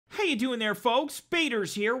How you doing there, folks?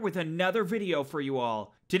 Baters here with another video for you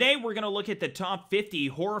all. Today we're going to look at the top 50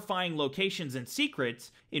 horrifying locations and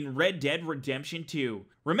secrets in Red Dead Redemption 2.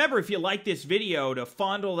 Remember, if you like this video, to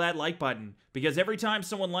fondle that like button, because every time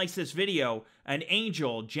someone likes this video, an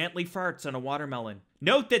angel gently farts on a watermelon.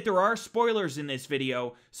 Note that there are spoilers in this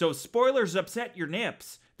video, so if spoilers upset your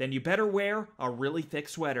nips, then you better wear a really thick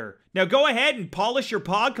sweater. Now go ahead and polish your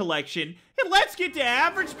pod collection, and let's get to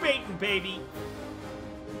average baiting, baby!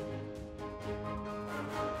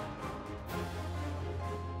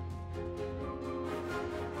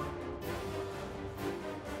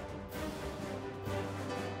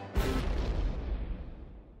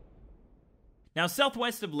 Now,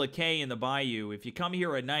 southwest of Lakay in the bayou, if you come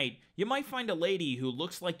here at night, you might find a lady who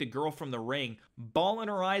looks like the girl from The Ring, bawling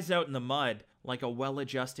her eyes out in the mud like a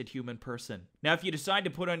well-adjusted human person. Now, if you decide to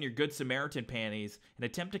put on your Good Samaritan panties and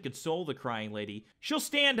attempt to console the crying lady, she'll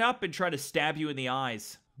stand up and try to stab you in the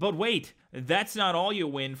eyes. But wait, that's not all you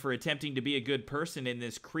win for attempting to be a good person in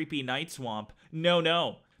this creepy night swamp.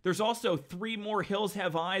 No. There's also 3 more Hills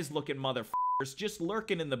Have Eyes looking motherfuckers just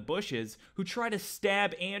lurking in the bushes who try to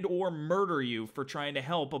stab and or murder you for trying to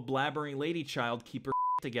help a blabbering lady child keep her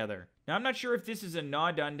together. Now, I'm not sure if this is a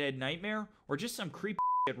nod to Undead Nightmare or just some creepy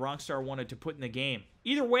shit Rockstar wanted to put in the game.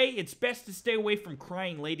 Either way, it's best to stay away from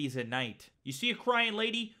crying ladies at night. You see a crying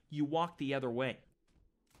lady, you walk the other way.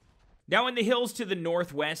 Now, in the hills to the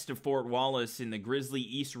northwest of Fort Wallace in the grisly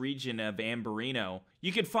east region of Amberino,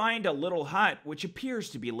 you can find a little hut which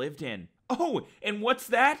appears to be lived in. Oh, and what's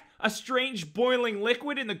that? A strange boiling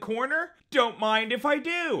liquid in the corner? Don't mind if I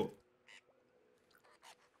do.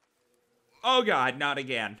 Oh god, not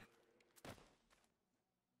again.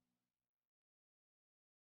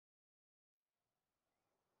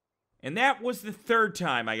 And that was the 3rd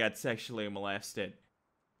time I got sexually molested.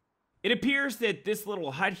 It appears that this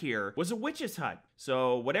little hut here was a witch's hut.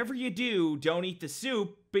 So whatever you do, don't eat the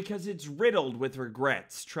soup because it's riddled with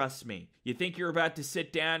regrets, trust me. You think you're about to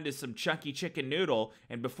sit down to some chunky chicken noodle,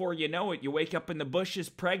 and before you know it, you wake up in the bushes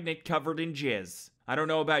pregnant, covered in jizz. I don't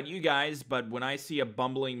know about you guys, but when I see a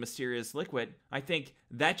bumbling, mysterious liquid, I think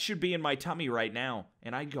that should be in my tummy right now,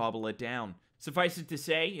 and I gobble it down. Suffice it to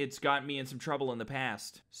say, it's gotten me in some trouble in the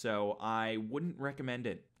past, so I wouldn't recommend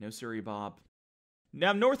it. No siree, Bob.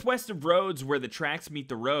 Now, northwest of Rhodes, where the tracks meet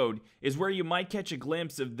the road, is where you might catch a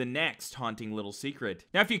glimpse of the next haunting little secret.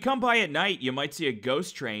 Now, if you come by at night, you might see a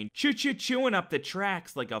ghost train chewing up the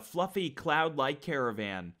tracks like a fluffy, cloud-like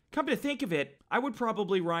caravan. Come to think of it, I would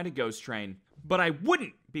probably ride a ghost train, but I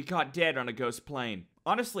wouldn't be caught dead on a ghost plane.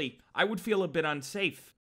 Honestly, I would feel a bit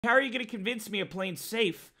unsafe. How are you going to convince me a plane's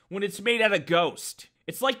safe when it's made out of ghost?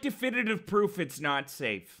 It's like definitive proof it's not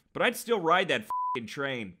safe. But I'd still ride that f***ing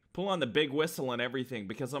train. Pull on the big whistle and everything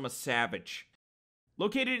because I'm a savage.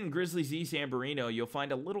 Located in Grizzly's East Amberino, you'll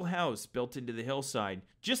find a little house built into the hillside,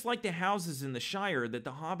 just like the houses in the Shire that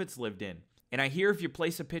the hobbits lived in. And I hear if you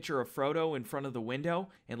place a picture of Frodo in front of the window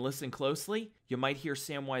and listen closely, you might hear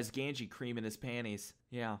Samwise Gamgee creaming his panties.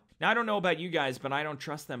 Yeah. Now, I don't know about you guys, but I don't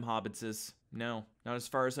trust them hobbitses. No, not as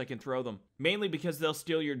far as I can throw them. Mainly because they'll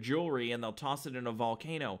steal your jewelry and they'll toss it in a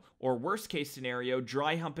volcano, or worst case scenario,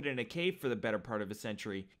 dry hump it in a cave for the better part of a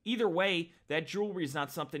century. Either way, that jewelry is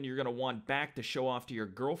not something you're going to want back to show off to your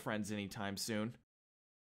girlfriends anytime soon.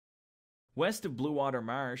 West of Bluewater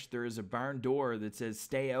Marsh, there is a barn door that says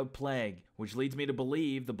 "Stay Out Plague," which leads me to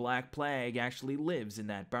believe the Black Plague actually lives in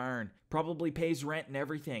that barn. Probably pays rent and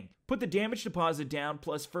everything. Put the damage deposit down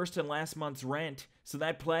plus first and last month's rent, so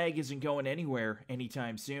that plague isn't going anywhere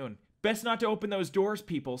anytime soon. Best not to open those doors,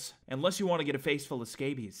 peoples, unless you want to get a face full of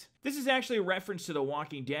scabies. This is actually a reference to The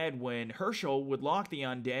Walking Dead when Herschel would lock the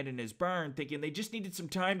undead in his barn thinking they just needed some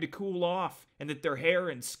time to cool off and that their hair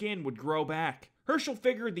and skin would grow back. Herschel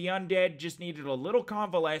figured the undead just needed a little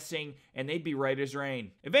convalescing and they'd be right as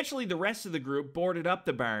rain. Eventually the rest of the group boarded up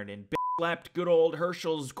the barn and slapped good old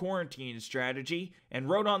Herschel's quarantine strategy and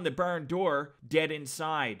wrote on the barn door, "Dead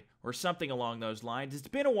inside," or something along those lines. It's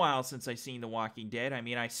been a while since I seen The Walking Dead. I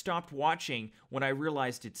mean, I stopped watching when I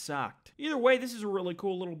realized it sucked. Either way, this is a really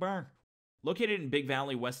cool little barn. Located in Big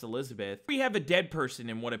Valley, West Elizabeth, we have a dead person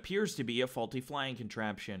in what appears to be a faulty flying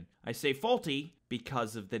contraption. I say faulty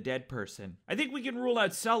because of the dead person. I think we can rule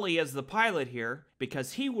out Sully as the pilot here,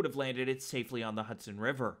 because he would have landed it safely on the Hudson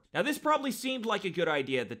River. Now, this probably seemed like a good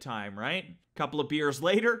idea at the time, right? Couple of beers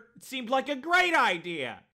later, it seemed like a great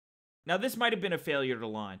idea! Now, this might have been a failure to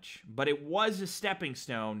launch, but it was a stepping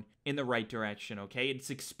stone in the right direction, okay? It's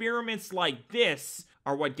experiments like this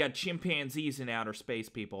are what got chimpanzees in outer space,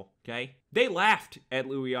 people, okay? They laughed at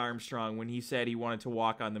Louis Armstrong when he said he wanted to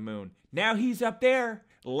walk on the moon. Now he's up there,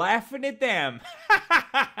 Laughing at them.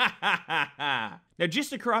 Now,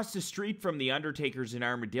 just across the street from the Undertaker's in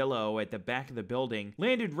Armadillo at the back of the building,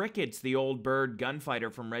 Landon Ricketts, the old bird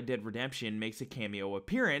gunfighter from Red Dead Redemption, makes a cameo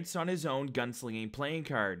appearance on his own gunslinging playing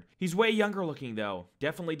card. He's way younger looking, though.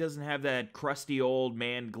 Definitely doesn't have that crusty old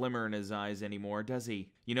man glimmer in his eyes anymore, does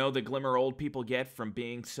he? You know the glimmer old people get from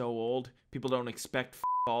being so old? People don't expect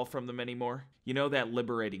all from them anymore. You know, that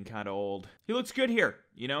liberating kind of old. He looks good here.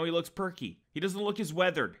 You know, he looks perky. He doesn't look as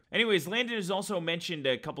weathered. Anyways, Landon is also mentioned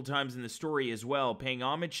a couple times in the story as well, paying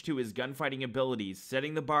homage to his gunfighting abilities,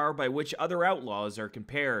 setting the bar by which other outlaws are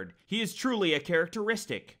compared. He is truly a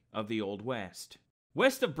characteristic of the Old West.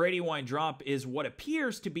 West of Brandywine Drop is what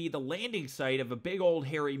appears to be the landing site of a big old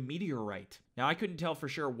hairy meteorite. Now, I couldn't tell for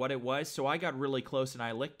sure what it was, so I got really close and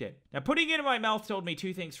I licked it. Now, putting it in my mouth told me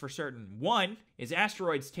two things for certain. One is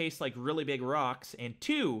asteroids taste like really big rocks, and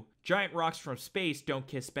two, giant rocks from space don't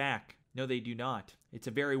kiss back. No, they do not. It's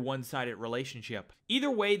a very one-sided relationship. Either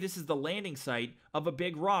way, this is the landing site of a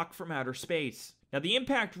big rock from outer space. Now, the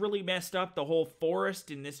impact really messed up the whole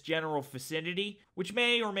forest in this general vicinity, which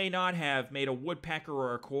may or may not have made a woodpecker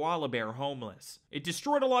or a koala bear homeless. It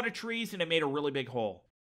destroyed a lot of trees and it made a really big hole.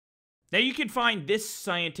 Now, you can find this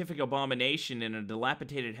scientific abomination in a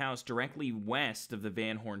dilapidated house directly west of the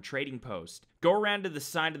Van Horn Trading Post. Go around to the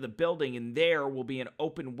side of the building and there will be an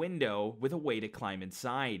open window with a way to climb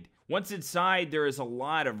inside. Once inside, there is a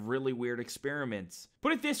lot of really weird experiments.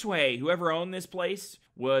 Put it this way, whoever owned this place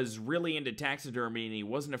was really into taxidermy and he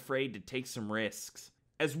wasn't afraid to take some risks.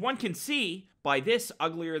 As one can see by this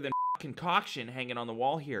uglier than concoction hanging on the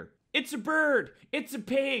wall here. It's a bird! It's a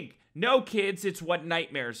pig! No, kids, it's what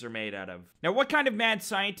nightmares are made out of. Now, what kind of mad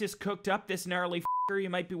scientist cooked up this gnarly f***er, you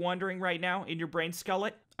might be wondering right now, in your brain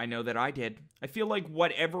skullet? I know that I did. I feel like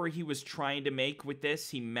whatever he was trying to make with this,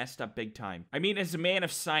 he messed up big time. I mean, as a man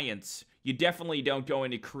of science, you definitely don't go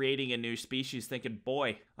into creating a new species thinking,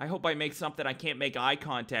 boy, I hope I make something I can't make eye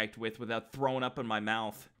contact with without throwing up in my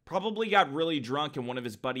mouth. Probably got really drunk and one of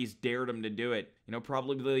his buddies dared him to do it. You know,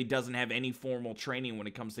 probably doesn't have any formal training when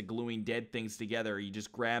it comes to gluing dead things together. You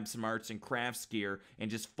just grab some arts and crafts gear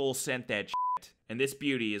and just full sent that shit. And this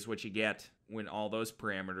beauty is what you get when all those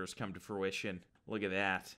parameters come to fruition. Look at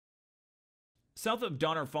that. South of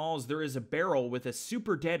Donner Falls, there is a barrel with a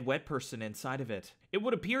super dead wet person inside of it. It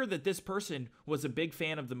would appear that this person was a big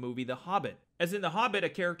fan of the movie The Hobbit. As in The Hobbit, a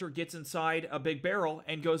character gets inside a big barrel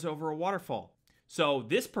and goes over a waterfall. So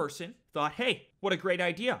this person thought, hey, what a great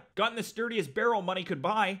idea. Got in the sturdiest barrel money could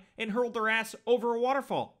buy and hurled their ass over a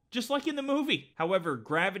waterfall. Just like in the movie. However,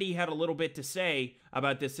 gravity had a little bit to say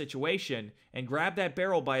about this situation and grabbed that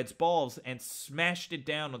barrel by its balls and smashed it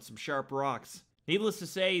down on some sharp rocks. Needless to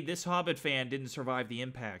say, this Hobbit fan didn't survive the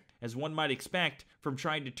impact, as one might expect from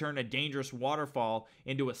trying to turn a dangerous waterfall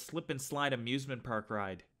into a slip-and-slide amusement park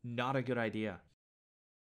ride. Not a good idea.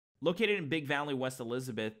 Located in Big Valley, West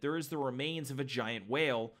Elizabeth, there is the remains of a giant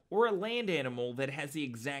whale, or a land animal that has the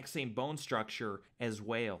exact same bone structure as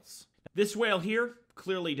whales. This whale here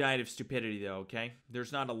clearly died of stupidity though, okay?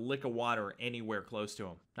 There's not a lick of water anywhere close to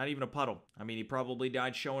him. Not even a puddle. I mean, he probably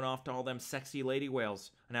died showing off to all them sexy lady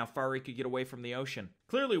whales and how far he could get away from the ocean.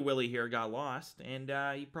 Clearly Willie here got lost, and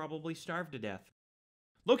he probably starved to death.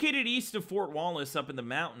 Located east of Fort Wallace up in the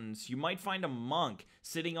mountains, you might find a monk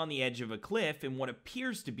sitting on the edge of a cliff in what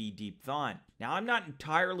appears to be deep thought. Now, I'm not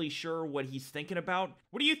entirely sure what he's thinking about.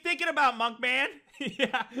 What are you thinking about, monk man?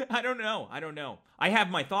 Yeah, I don't know. I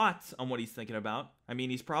have my thoughts on what he's thinking about. I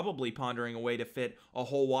mean, he's probably pondering a way to fit a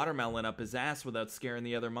whole watermelon up his ass without scaring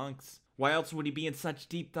the other monks. Why else would he be in such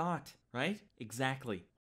deep thought, right? Exactly.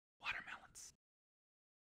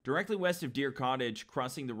 Directly west of Deer Cottage,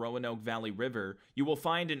 crossing the Roanoke Valley River, you will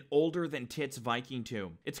find an older-than-tits Viking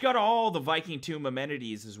tomb. It's got all the Viking tomb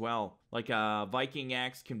amenities as well, like a Viking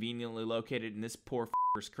axe conveniently located in this poor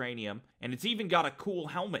f***er's cranium, and it's even got a cool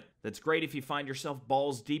helmet that's great if you find yourself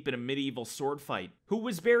balls deep in a medieval sword fight. Who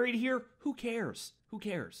was buried here? Who cares? Who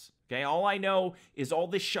cares? Okay, all I know is all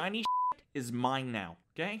this shiny shit is mine now,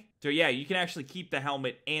 okay? So yeah, you can actually keep the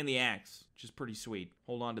helmet and the axe, which is pretty sweet.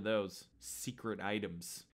 Hold on to those secret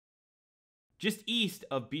items. Just east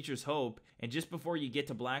of Beecher's Hope, and just before you get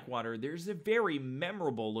to Blackwater, there's a very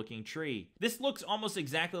memorable looking tree. This looks almost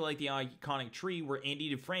exactly like the iconic tree where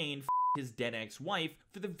Andy Dufresne his dead ex-wife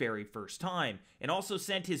for the very first time, and also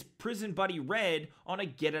sent his prison buddy Red on a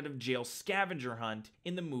get-out-of-jail scavenger hunt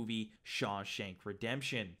in the movie Shawshank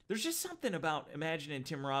Redemption. There's just something about imagining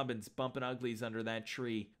Tim Robbins bumping uglies under that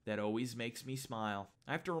tree that always makes me smile.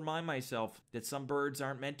 I have to remind myself that some birds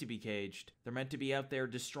aren't meant to be caged. They're meant to be out there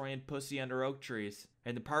destroying pussy under oak trees.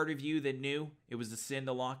 And the part of you that knew it was a sin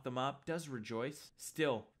to lock them up does rejoice.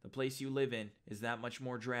 Still, the place you live in is that much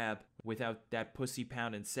more drab without that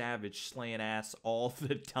pussy-pounding savage slaying ass all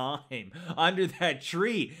the time under that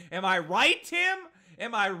tree. Am I right, Tim?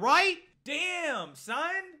 Am I right? Damn,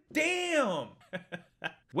 son. Damn.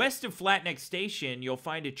 West of Flatneck Station, you'll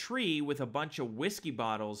find a tree with a bunch of whiskey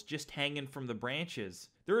bottles just hanging from the branches.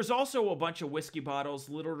 There is also a bunch of whiskey bottles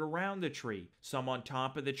littered around the tree, some on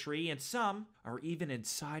top of the tree, and some are even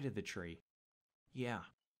inside of the tree. Yeah,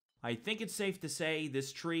 I think it's safe to say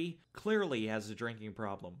this tree clearly has a drinking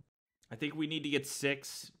problem. I think we need to get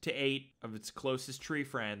 6 to 8 of its closest tree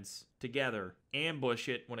friends together, ambush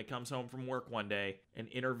it when it comes home from work one day, and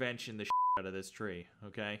intervention the shit out of this tree,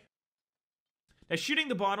 okay? Now, shooting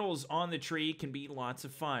the bottles on the tree can be lots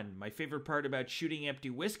of fun. My favorite part about shooting empty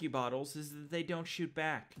whiskey bottles is that they don't shoot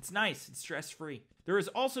back. It's nice, it's stress-free. There is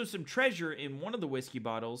also some treasure in one of the whiskey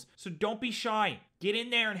bottles, so don't be shy. Get in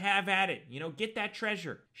there and have at it. You know, get that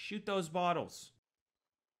treasure. Shoot those bottles.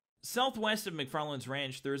 Southwest of McFarland's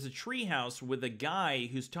Ranch, there is a treehouse with a guy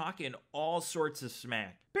who's talking all sorts of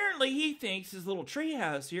smack. Apparently, he thinks his little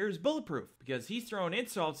treehouse here is bulletproof because he's throwing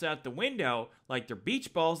insults out the window like they're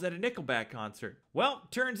beach balls at a Nickelback concert. Well,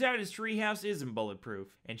 turns out his treehouse isn't bulletproof,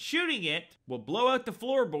 and shooting it will blow out the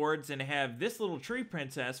floorboards and have this little tree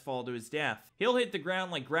princess fall to his death. He'll hit the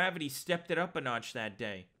ground like gravity stepped it up a notch that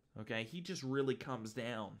day. Okay, he just really comes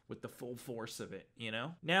down with the full force of it, you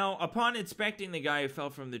know? Now, upon inspecting the guy who fell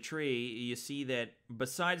from the tree, you see that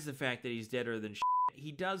besides the fact that he's deader than shit,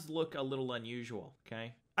 he does look a little unusual,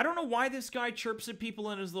 okay? I don't know why this guy chirps at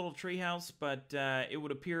people in his little treehouse, but it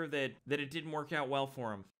would appear that it didn't work out well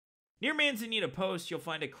for him. Near Manzanita Post, you'll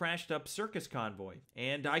find a crashed-up circus convoy,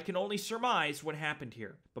 and I can only surmise what happened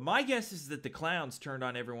here. But my guess is that the clowns turned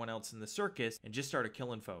on everyone else in the circus and just started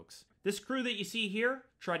killing folks. This crew that you see here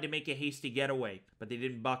tried to make a hasty getaway, but they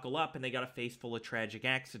didn't buckle up and they got a face full of tragic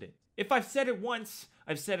accident. If I've said it once,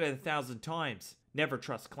 I've said it 1,000 times. Never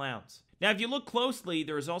trust clowns. Now, if you look closely,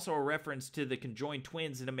 there is also a reference to the conjoined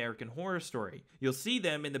twins in American Horror Story. You'll see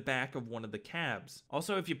them in the back of one of the cabs.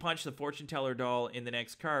 Also, if you punch the fortune teller doll in the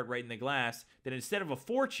next card right in the glass, then instead of a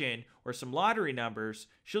fortune or some lottery numbers,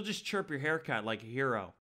 she'll just chirp your haircut like a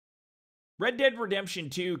hero. Red Dead Redemption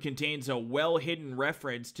 2 contains a well-hidden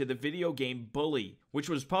reference to the video game Bully, which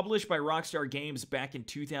was published by Rockstar Games back in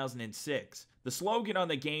 2006. The slogan on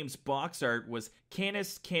the game's box art was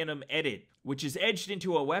Canis Canem Edit, which is edged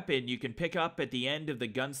into a weapon you can pick up at the end of the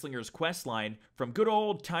Gunslinger's questline from good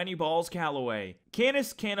old Tiny Balls Calloway.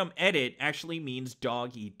 Canis Canem Edit actually means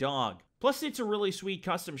dog eat dog. Plus, it's a really sweet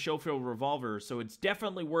custom Schofield revolver, so it's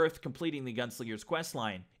definitely worth completing the Gunslinger's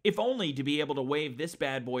questline. If only to be able to wave this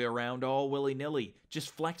bad boy around all willy-nilly,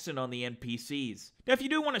 just flexing on the NPCs. Now, if you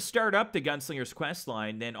do want to start up the Gunslinger's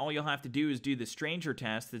questline, then all you'll have to do is do the Stranger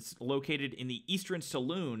task that's located in the Eastern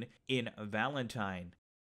Saloon in Valentine.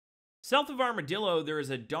 South of Armadillo, there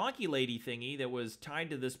is a donkey lady thingy that was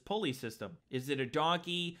tied to this pulley system. Is it a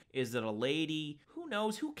donkey? Is it a lady? Who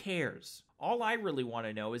knows? Who cares? All I really want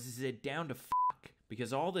to know is it down to fuck?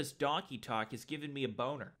 Because all this donkey talk has given me a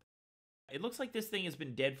boner. It looks like this thing has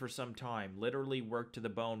been dead for some time, literally worked to the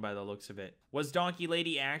bone by the looks of it. Was Donkey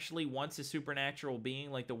Lady actually once a supernatural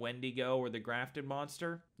being like the Wendigo or the Grafted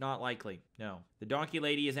Monster? Not likely, no. The Donkey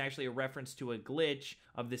Lady is actually a reference to a glitch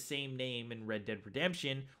of the same name in Red Dead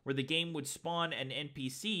Redemption, where the game would spawn an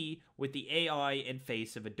NPC with the AI and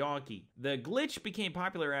face of a donkey. The glitch became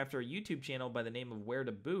popular after a YouTube channel by the name of Where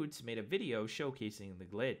to Boots made a video showcasing the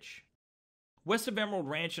glitch. West of Emerald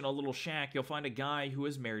Ranch in a little shack, you'll find a guy who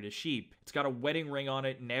has married a sheep. It's got a wedding ring on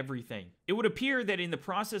it and everything. It would appear that in the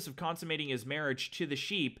process of consummating his marriage to the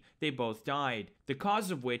sheep, they both died. The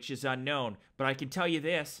cause of which is unknown, but I can tell you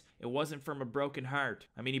this, it wasn't from a broken heart.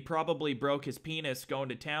 I mean, he probably broke his penis going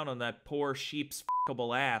to town on that poor sheep's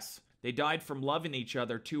fuckable ass. They died from loving each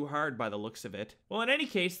other too hard by the looks of it. Well, in any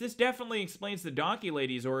case, this definitely explains the Donkey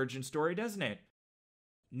Lady's origin story, doesn't it?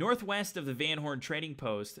 Northwest of the Van Horn Trading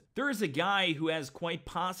Post, there is a guy who has quite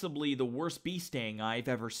possibly the worst bee sting I've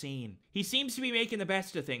ever seen. He seems to be making the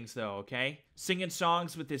best of things though, okay? Singing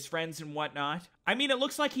songs with his friends and whatnot. I mean, it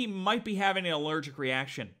looks like he might be having an allergic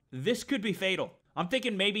reaction. This could be fatal. I'm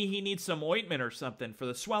thinking maybe he needs some ointment or something for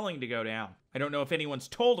the swelling to go down. I don't know if anyone's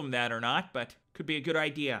told him that or not, but could be a good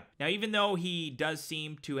idea. Now, even though he does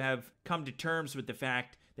seem to have come to terms with the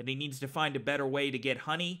fact that he needs to find a better way to get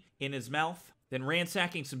honey in his mouth than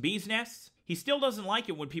ransacking some bees' nests. He still doesn't like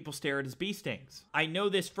it when people stare at his bee stings. I know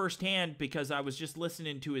this firsthand because I was just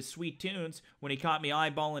listening to his sweet tunes when he caught me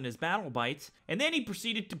eyeballing his battle bites, and then he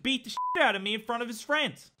proceeded to beat the shit out of me in front of his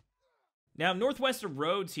friends. Now, northwest of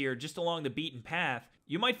Rhodes here, just along the beaten path,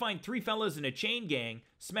 you might find 3 fellas in a chain gang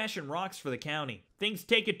smashing rocks for the county. Things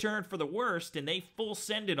take a turn for the worst, and they full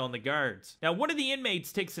send it on the guards. Now, one of the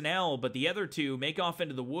inmates takes an L, but the other 2 make off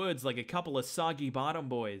into the woods like a couple of soggy bottom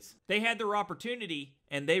boys. They had their opportunity,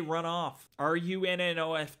 and they run off.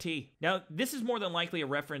 R-U-N-N-O-F-T. Now, this is more than likely a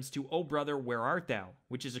reference to Oh Brother, Where Art Thou?,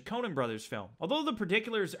 which is a Coen Brothers film. Although the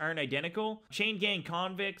particulars aren't identical, chain gang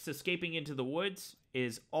convicts escaping into the woods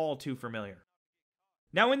is all too familiar.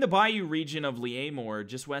 Now, in the Bayou region of Liamore,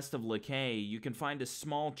 just west of Lakay, you can find a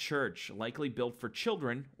small church, likely built for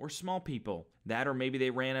children or small people. That, or maybe they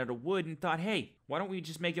ran out of wood and thought, hey, why don't we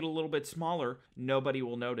just make it a little bit smaller? Nobody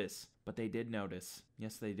will notice. But they did notice.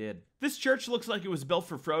 Yes, they did. This church looks like it was built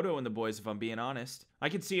for Frodo and the boys, if I'm being honest. I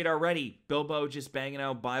can see it already. Bilbo just banging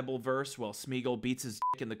out Bible verse while Smeagol beats his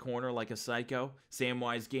dick in the corner like a psycho.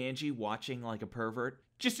 Samwise Gamgee watching like a pervert.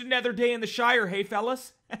 Just another day in the Shire, hey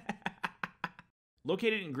fellas?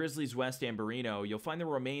 Located in Grizzly's West Amberino, you'll find the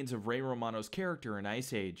remains of Ray Romano's character in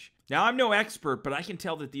Ice Age. Now, I'm no expert, but I can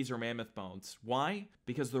tell that these are mammoth bones. Why?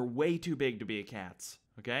 Because they're way too big to be a cat's.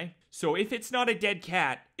 Okay? So if it's not a dead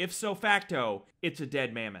cat, ipso facto, it's a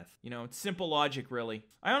dead mammoth. You know, it's simple logic, really.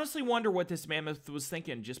 I honestly wonder what this mammoth was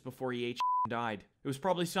thinking just before he ate and died. It was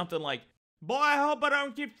probably something like, boy, I hope I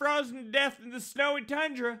don't get frozen to death in the snowy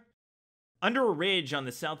tundra. Under a ridge on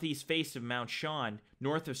the southeast face of Mount Shawn,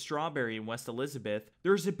 north of Strawberry in West Elizabeth,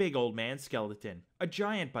 there's a big old man skeleton. A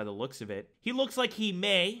giant by the looks of it. He looks like he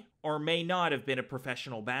may or may not have been a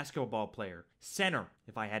professional basketball player. Center,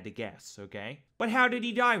 if I had to guess, okay? But how did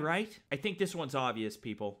he die, right? I think this one's obvious,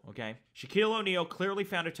 people, okay? Shaquille O'Neal clearly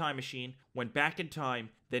found a time machine, went back in time,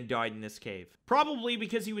 then died in this cave. Probably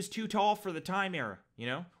because he was too tall for the time era, you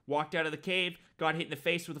know? Walked out of the cave, got hit in the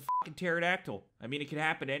face with a fucking pterodactyl. I mean, it could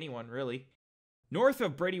happen to anyone, really. North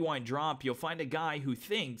of Brandywine Drop, you'll find a guy who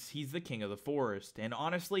thinks he's the king of the forest, and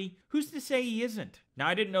honestly, who's to say he isn't? Now,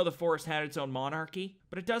 I didn't know the forest had its own monarchy,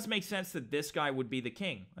 but it does make sense that this guy would be the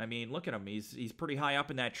king. I mean, look at him, he's pretty high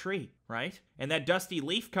up in that tree, right? And that dusty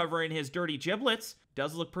leaf covering his dirty giblets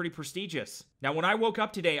does look pretty prestigious. Now, when I woke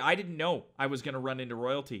up today, I didn't know I was going to run into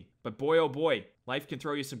royalty, but boy oh boy, life can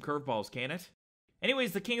throw you some curveballs, can it?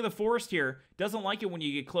 Anyways, the king of the forest here doesn't like it when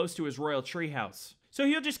you get close to his royal treehouse. So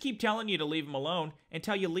he'll just keep telling you to leave him alone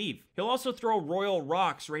until you leave. He'll also throw royal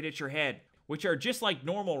rocks right at your head, which are just like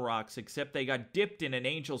normal rocks, except they got dipped in an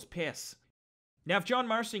angel's piss. Now, if John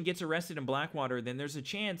Marston gets arrested in Blackwater, then there's a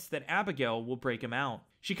chance that Abigail will break him out.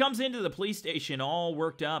 She comes into the police station all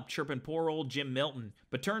worked up, chirping poor old Jim Milton,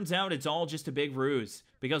 but turns out it's all just a big ruse,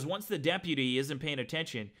 because once the deputy isn't paying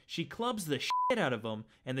attention, she clubs the shit out of him,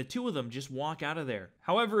 and the two of them just walk out of there.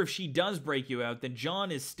 However, if she does break you out, then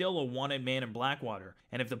John is still a wanted man in Blackwater,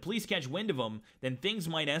 and if the police catch wind of him, then things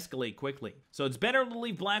might escalate quickly. So it's better to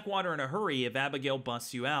leave Blackwater in a hurry if Abigail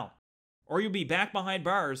busts you out. Or you'll be back behind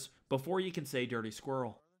bars before you can say dirty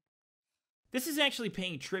squirrel. This is actually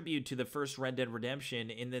paying tribute to the first Red Dead Redemption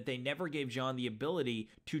in that they never gave John the ability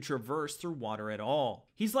to traverse through water at all.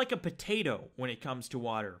 He's like a potato when it comes to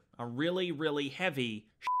water. A really, really heavy,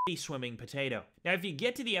 shitty swimming potato. Now, if you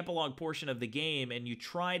get to the epilogue portion of the game and you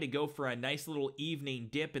try to go for a nice little evening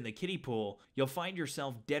dip in the kiddie pool, you'll find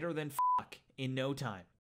yourself deader than fuck in no time.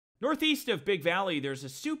 Northeast of Big Valley, there's a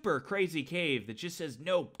super crazy cave that just says,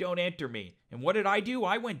 nope, don't enter me. And what did I do?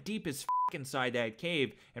 I went deep as fuck inside that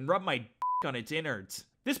cave and rubbed my on its innards.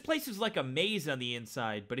 This place is like a maze on the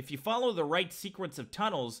inside, but if you follow the right sequence of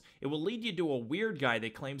tunnels, it will lead you to a weird guy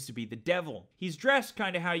that claims to be the devil. He's dressed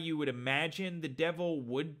kind of how you would imagine the devil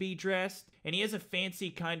would be dressed, and he has a fancy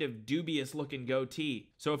kind of dubious looking goatee.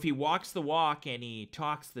 So if he walks the walk and he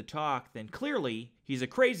talks the talk, then clearly he's a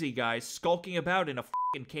crazy guy skulking about in a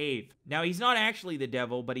fucking cave. Now, he's not actually the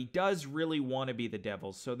devil, but he does really want to be the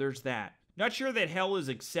devil, so there's that. Not sure that hell is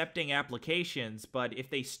accepting applications, but if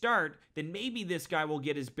they start, then maybe this guy will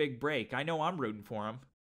get his big break. I know I'm rooting for him.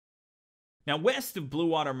 Now, west of Blue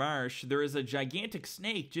Water Marsh, there is a gigantic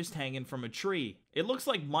snake just hanging from a tree. It looks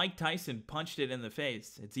like Mike Tyson punched it in the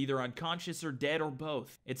face. It's either unconscious or dead or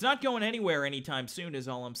both. It's not going anywhere anytime soon is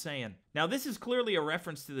all I'm saying. Now, this is clearly a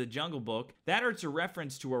reference to the Jungle Book. That or it's a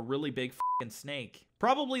reference to a really big f***ing snake.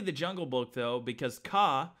 Probably the Jungle Book, though, because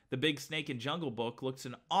Kaa, the big snake in Jungle Book, looks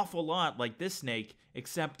an awful lot like this snake,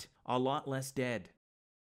 except a lot less dead.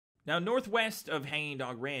 Now, northwest of Hanging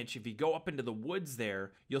Dog Ranch, if you go up into the woods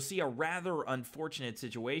there, you'll see a rather unfortunate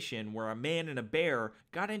situation where a man and a bear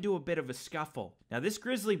got into a bit of a scuffle. Now, this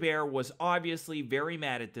grizzly bear was obviously very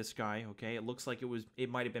mad at this guy, okay? It looks like it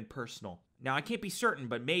might have been personal. Now, I can't be certain,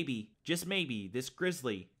 but maybe, just maybe, this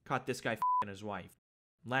grizzly caught this guy f***ing his wife.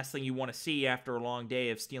 Last thing you want to see after a long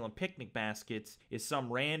day of stealing picnic baskets is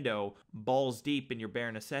some rando balls deep in your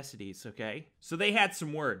bare necessities, okay? So they had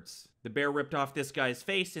some words. The bear ripped off this guy's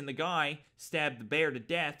face, and the guy stabbed the bear to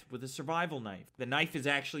death with a survival knife. The knife is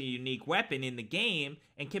actually a unique weapon in the game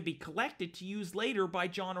and can be collected to use later by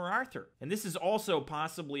John or Arthur. And this is also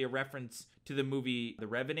possibly a reference to the movie The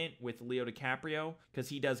Revenant with Leo DiCaprio, because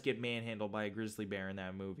he does get manhandled by a grizzly bear in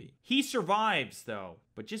that movie. He survives, though,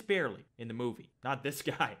 but just barely in the movie. Not this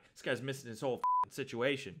guy. This guy's missing his whole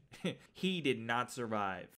situation. He did not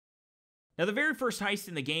survive. Now, the very first heist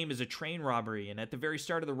in the game is a train robbery, and at the very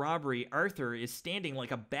start of the robbery, Arthur is standing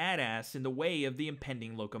like a badass in the way of the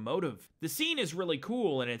impending locomotive. The scene is really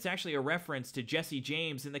cool, and it's actually a reference to Jesse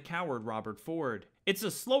James in The Coward Robert Ford. It's a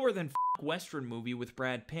slower than Western movie with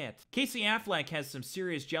Brad Pitt. Casey Affleck has some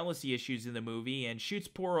serious jealousy issues in the movie and shoots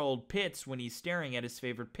poor old Pitts when he's staring at his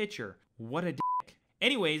favorite pitcher. What a dick.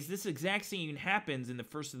 Anyways, this exact scene happens in the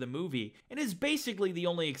first of the movie, and is basically the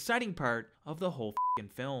only exciting part of the whole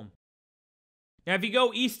film. Now, if you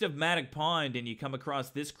go east of Maddock Pond and you come across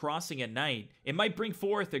this crossing at night, it might bring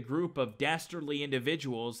forth a group of dastardly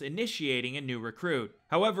individuals initiating a new recruit.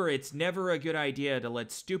 However, it's never a good idea to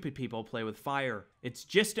let stupid people play with fire. It's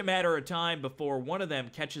just a matter of time before one of them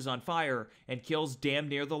catches on fire and kills damn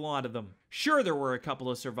near the lot of them. Sure, there were a couple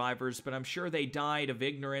of survivors, but I'm sure they died of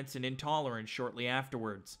ignorance and intolerance shortly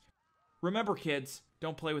afterwards. Remember, kids,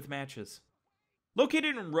 don't play with matches.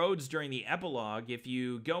 Located in Rhodes during the epilogue, if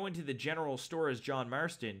you go into the general store as John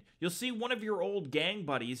Marston, you'll see one of your old gang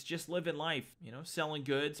buddies just living life, selling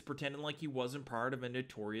goods, pretending like he wasn't part of a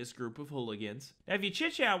notorious group of hooligans. Now, if you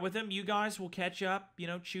chit-chat with him, you guys will catch up,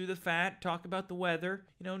 chew the fat, talk about the weather,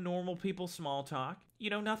 normal people small talk.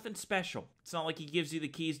 Nothing special. It's not like he gives you the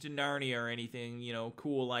keys to Narnia or anything,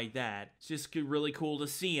 cool like that. It's just really cool to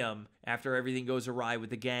see him after everything goes awry with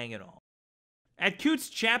the gang and all. At Coots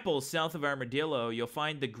Chapel, south of Armadillo, you'll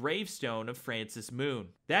find the gravestone of Francis Moon.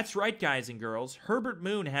 That's right, guys and girls. Herbert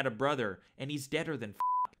Moon had a brother, and he's deader than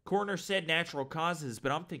Coroner said natural causes,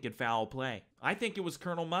 but I'm thinking foul play. I think it was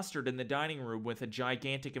Colonel Mustard in the dining room with a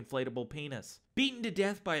gigantic inflatable penis. Beaten to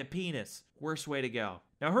death by a penis. Worst way to go.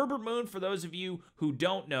 Now, Herbert Moon, for those of you who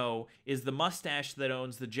don't know, is the mustache that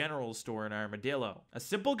owns the general store in Armadillo. A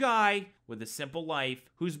simple guy with a simple life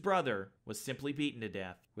whose brother was simply beaten to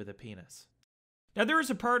death with a penis. Now, there is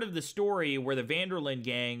a part of the story where the Vanderlyn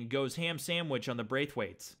gang goes ham sandwich on the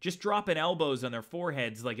Braithwaites, just dropping elbows on their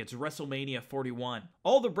foreheads like it's WrestleMania 41.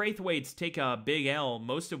 All the Braithwaites take a big L,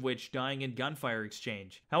 most of which dying in gunfire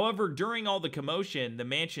exchange. However, during all the commotion, the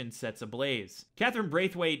mansion sets ablaze. Catherine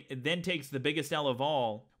Braithwaite then takes the biggest L of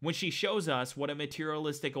all when she shows us what a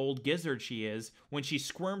materialistic old gizzard she is when she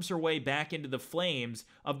squirms her way back into the flames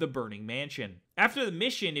of the burning mansion. After the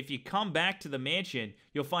mission, if you come back to the mansion,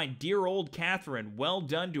 you'll find dear old Catherine well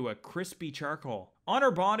done to a crispy charcoal. On her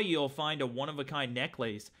body, you'll find a one-of-a-kind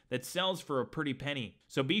necklace that sells for a pretty penny,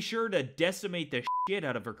 so be sure to decimate the shit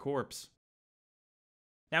out of her corpse.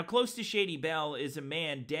 Now, close to Shady Belle is a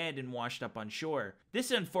man dead and washed up on shore.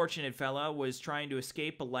 This unfortunate fella was trying to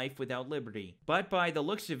escape a life without liberty. But by the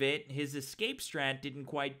looks of it, his escape strat didn't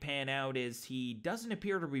quite pan out as he doesn't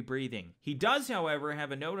appear to be breathing. He does, however,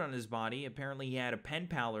 have a note on his body. Apparently he had a pen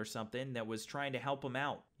pal or something that was trying to help him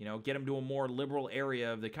out. Get him to a more liberal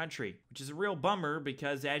area of the country. Which is a real bummer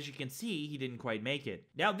because, as you can see, he didn't quite make it.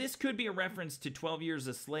 Now, this could be a reference to 12 Years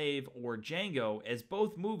a Slave or Django, as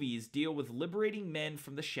both movies deal with liberating men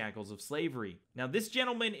from the shackles of slavery. Now, this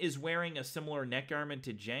gentleman is wearing a similar neck garment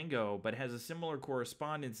to Django, but has a similar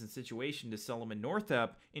correspondence and situation to Solomon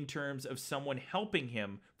Northup in terms of someone helping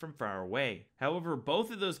him from far away. However,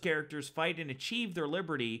 both of those characters fight and achieve their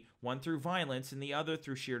liberty, one through violence and the other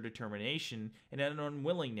through sheer determination and an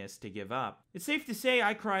unwillingness to give up. It's safe to say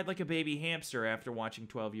I cried like a baby hamster after watching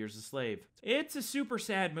 12 Years a Slave. It's a super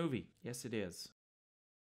sad movie. Yes, it is.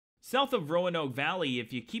 South of Roanoke Valley,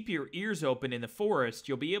 if you keep your ears open in the forest,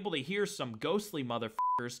 you'll be able to hear some ghostly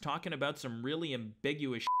motherfuckers talking about some really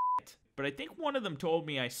ambiguous shit. But I think one of them told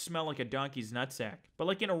me I smell like a donkey's nutsack. But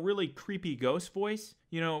like in a really creepy ghost voice.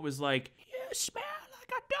 It was like, "You smell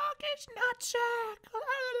like a donkey's nutsack.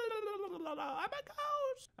 I'm a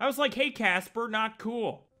ghost." I was like, "Hey Casper, not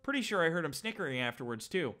cool." Pretty sure I heard him snickering afterwards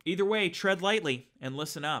too. Either way, tread lightly and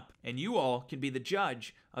listen up. And you all can be the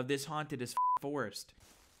judge of this haunted as forest.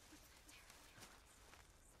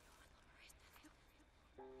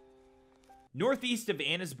 Northeast of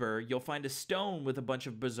Annesburg, you'll find a stone with a bunch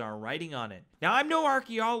of bizarre writing on it. Now, I'm no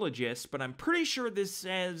archaeologist, but I'm pretty sure this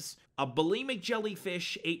says, "A bulimic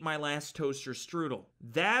jellyfish ate my last toaster strudel."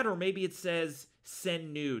 That, or maybe it says,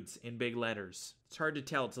 "Send nudes" in big letters. It's hard to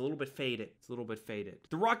tell. It's a little bit faded.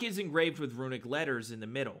 The rock is engraved with runic letters in the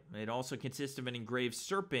middle. It also consists of an engraved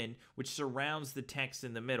serpent, which surrounds the text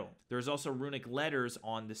in the middle. There's also runic letters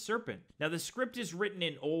on the serpent. Now, the script is written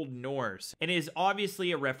in Old Norse, and is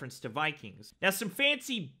obviously a reference to Vikings. Now, some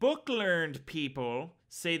fancy book-learned people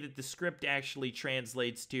say that the script actually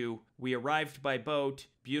translates to, "We arrived by boat,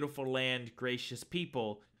 beautiful land, gracious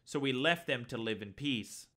people, so we left them to live in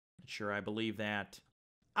peace." Sure, I believe that.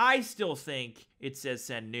 I still think it says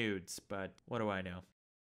 "send nudes," but what do I know?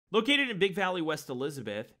 Located in Big Valley, West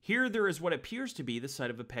Elizabeth, here there is what appears to be the site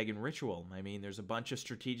of a pagan ritual. I mean, there's a bunch of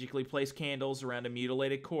strategically placed candles around a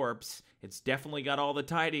mutilated corpse. It's definitely got all the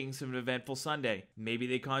tidings of an eventful Sunday. Maybe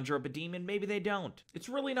they conjure up a demon, maybe they don't. It's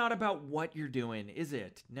really not about what you're doing, is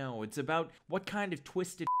it? No, it's about what kind of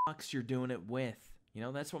twisted fucks you're doing it with. You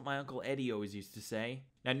know, that's what my Uncle Eddie always used to say.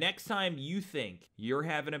 Now, next time you think you're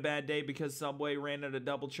having a bad day because Subway ran out of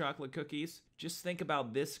double chocolate cookies, just think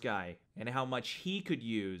about this guy and how much he could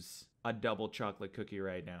use a double chocolate cookie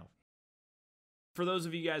right now. For those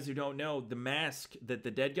of you guys who don't know, the mask that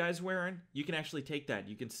the dead guy's wearing, you can actually take that.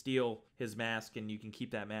 You can steal his mask and you can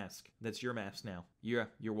keep that mask. That's your mask now. You're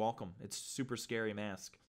welcome. It's a super scary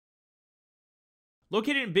mask.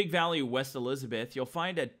 Located in Big Valley, West Elizabeth, you'll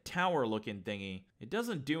find a tower-looking thingy. It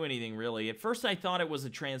doesn't do anything, really. At first, I thought it was a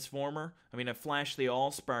transformer. I mean, I flashed the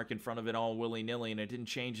Allspark in front of it all willy-nilly, and it didn't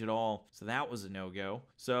change at all. So that was a no-go.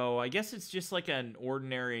 So I guess it's just like an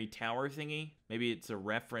ordinary tower thingy. Maybe it's a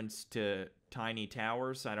reference to tiny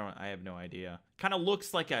towers. I have no idea. Kind of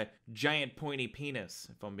looks like a giant pointy penis,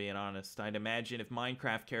 if I'm being honest. I'd imagine if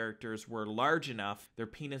Minecraft characters were large enough, their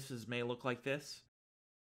penises may look like this.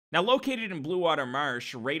 Now, located in Blue Water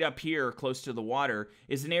Marsh, right up here, close to the water,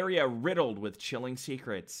 is an area riddled with chilling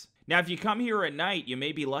secrets. Now, if you come here at night, you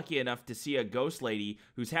may be lucky enough to see a ghost lady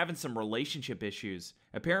who's having some relationship issues.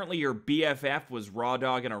 Apparently, your BFF was raw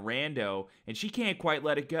dogging a rando, and she can't quite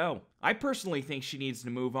let it go. I personally think she needs to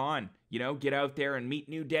move on. You know, get out there and meet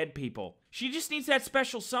new dead people. She just needs that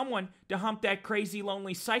special someone to hump that crazy,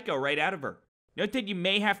 lonely psycho right out of her. Note that you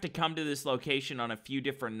may have to come to this location on a few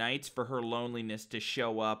different nights for her loneliness to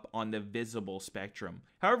show up on the visible spectrum.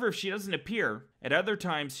 However, if she doesn't appear, at other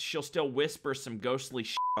times she'll still whisper some ghostly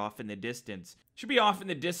shit off in the distance. She'll be off in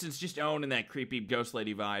the distance just owning that creepy ghost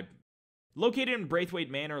lady vibe. Located in Braithwaite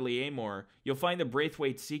Manor, Leamore, you'll find the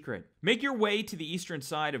Braithwaite Secret. Make your way to the eastern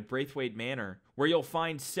side of Braithwaite Manor, where you'll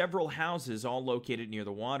find several houses all located near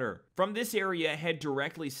the water. From this area, head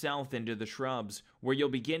directly south into the shrubs, where you'll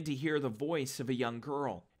begin to hear the voice of a young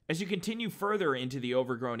girl. As you continue further into the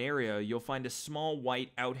overgrown area, you'll find a small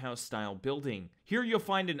white outhouse-style building. Here you'll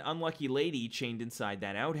find an unlucky lady chained inside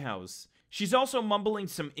that outhouse. She's also mumbling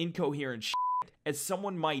some incoherent shit, as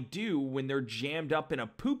someone might do when they're jammed up in a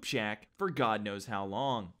poop shack for God knows how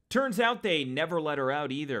long. Turns out they never let her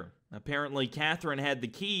out either. Apparently Catherine had the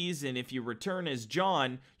keys, and if you return as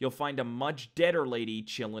John, you'll find a much deader lady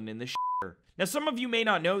chilling in the shitter. Now, some of you may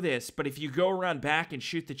not know this, but if you go around back and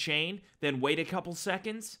shoot the chain, then wait a couple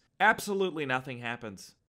seconds, absolutely nothing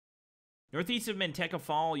happens. Northeast of Manteca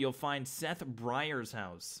Fall, you'll find Seth Breyer's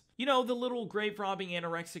house. You know, the little grave-robbing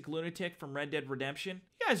anorexic lunatic from Red Dead Redemption?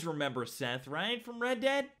 You guys remember Seth, right? From Red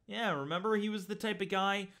Dead? Yeah, remember he was the type of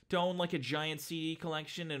guy to own like a giant CD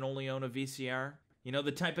collection and only own a VCR? You know,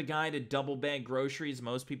 the type of guy to double bag groceries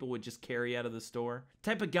most people would just carry out of the store?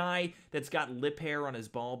 Type of guy that's got lip hair on his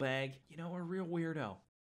ball bag? You know, a real weirdo.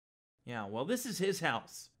 Yeah, well, this is his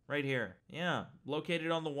house, right here. Yeah,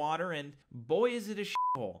 located on the water, and boy is it a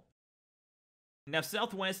shithole. Now,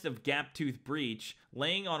 southwest of Gaptooth Breach,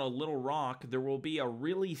 laying on a little rock, there will be a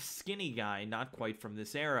really skinny guy not quite from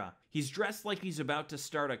this era. He's dressed like he's about to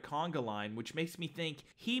start a conga line, which makes me think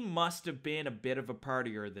he must have been a bit of a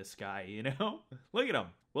partier, this guy, you know? Look at him.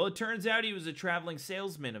 Well, it turns out he was a traveling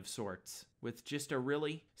salesman of sorts, with just a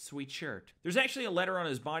really sweet shirt. There's actually a letter on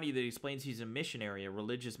his body that explains he's a missionary, a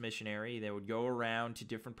religious missionary that would go around to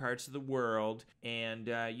different parts of the world and,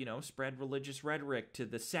 you know, spread religious rhetoric to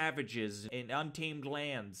the savages in untamed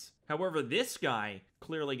lands. However, this guy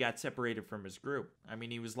clearly got separated from his group. I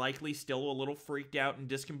mean, he was likely still a little freaked out and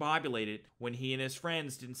discombobulated when he and his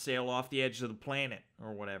friends didn't sail off the edge of the planet,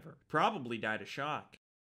 or whatever. Probably died of shock.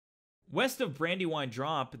 West of Brandywine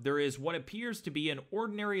Drop, there is what appears to be an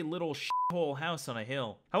ordinary little shithole house on a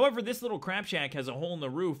hill. However, this little crap shack has a hole in the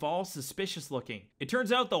roof, all suspicious looking. It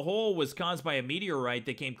turns out the hole was caused by a meteorite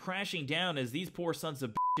that came crashing down as these poor sons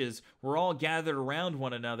of bitches were all gathered around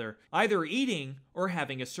one another, either eating or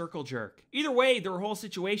having a circle jerk. Either way, their whole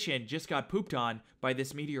situation just got pooped on by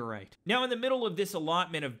this meteorite. Now, in the middle of this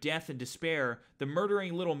allotment of death and despair, the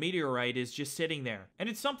murdering little meteorite is just sitting there, and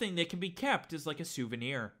it's something that can be kept as like a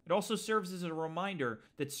souvenir. It also serves as a reminder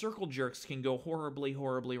that circle jerks can go horribly,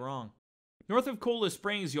 horribly wrong. North of Cola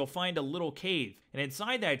Springs, you'll find a little cave, and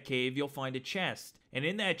inside that cave, you'll find a chest. And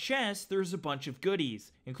in that chest, there's a bunch of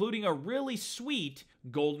goodies, including a really sweet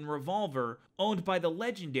golden revolver owned by the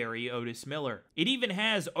legendary Otis Miller. It even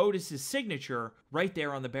has Otis's signature right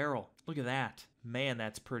there on the barrel. Look at that. Man,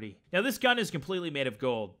 that's pretty. Now, this gun is completely made of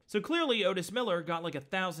gold, so clearly Otis Miller got like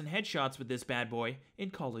 1,000 headshots with this bad boy in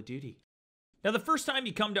Call of Duty. Now, the first time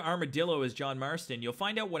you come to Armadillo as John Marston, you'll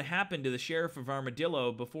find out what happened to the sheriff of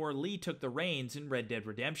Armadillo before Lee took the reins in Red Dead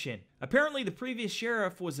Redemption. Apparently, the previous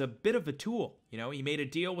sheriff was a bit of a tool. You know, he made a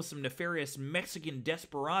deal with some nefarious Mexican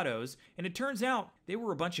desperados, and it turns out they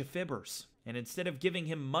were a bunch of fibbers. And instead of giving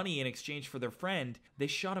him money in exchange for their friend, they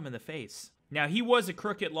shot him in the face. Now, he was a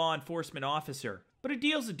crooked law enforcement officer, but a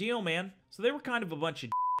deal's a deal, man. So they were kind of a bunch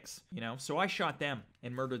of dicks, you know, so I shot them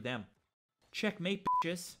and murdered them. Checkmate,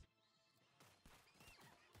 bitches.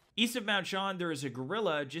 East of Mount Sean, there is a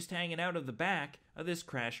gorilla just hanging out of the back of this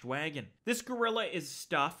crashed wagon. This gorilla is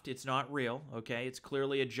stuffed. It's not real, okay? It's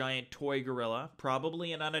clearly a giant toy gorilla,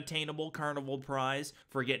 probably an unattainable carnival prize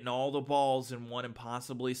for getting all the balls in one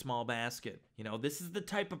impossibly small basket. You know, this is the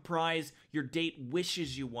type of prize your date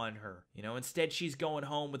wishes you won her. You know, instead she's going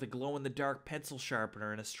home with a glow-in-the-dark pencil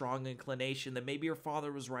sharpener and a strong inclination that maybe her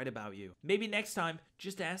father was right about you. Maybe next time,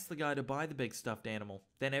 just ask the guy to buy the big stuffed animal.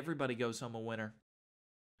 Then everybody goes home a winner.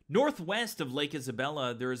 Northwest of Lake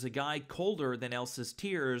Isabella, there is a guy colder than Elsa's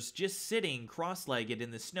tears, just sitting cross-legged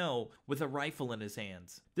in the snow with a rifle in his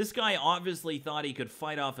hands. This guy obviously thought he could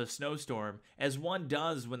fight off a snowstorm, as one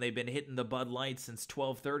does when they've been hitting the Bud Light since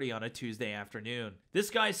 12:30 on a Tuesday afternoon. This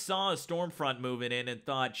guy saw a storm front moving in and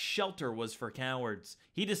thought shelter was for cowards.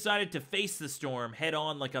 He decided to face the storm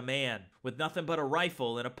head-on like a man, with nothing but a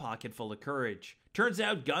rifle and a pocket full of courage. Turns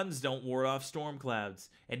out guns don't ward off storm clouds,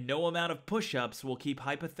 and no amount of push-ups will keep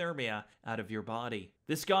hypothermia out of your body.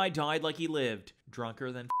 This guy died like he lived,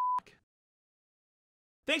 drunker than f***.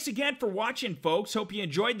 Thanks again for watching, folks. Hope you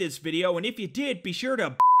enjoyed this video, and if you did, be sure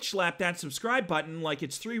to slap that subscribe button like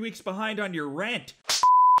it's 3 weeks behind on your rent.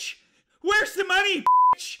 Where's the money?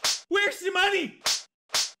 Where's the money?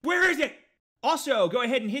 Where is it? Also, go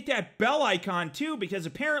ahead and hit that bell icon too, because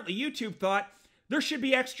apparently YouTube thought there should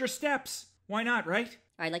be extra steps. Why not, right?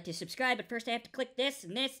 I'd like to subscribe, but first I have to click this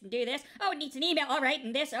and do this. Oh, it needs an email. All right,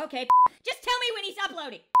 and this. Okay. Just tell me when he's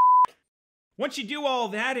uploading. Once you do all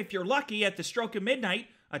that, if you're lucky, at the stroke of midnight,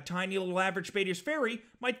 a tiny little Averagebaters fairy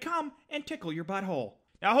might come and tickle your butthole.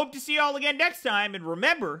 Now, I hope to see you all again next time, and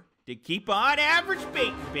remember to keep on average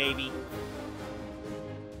baiting, baby.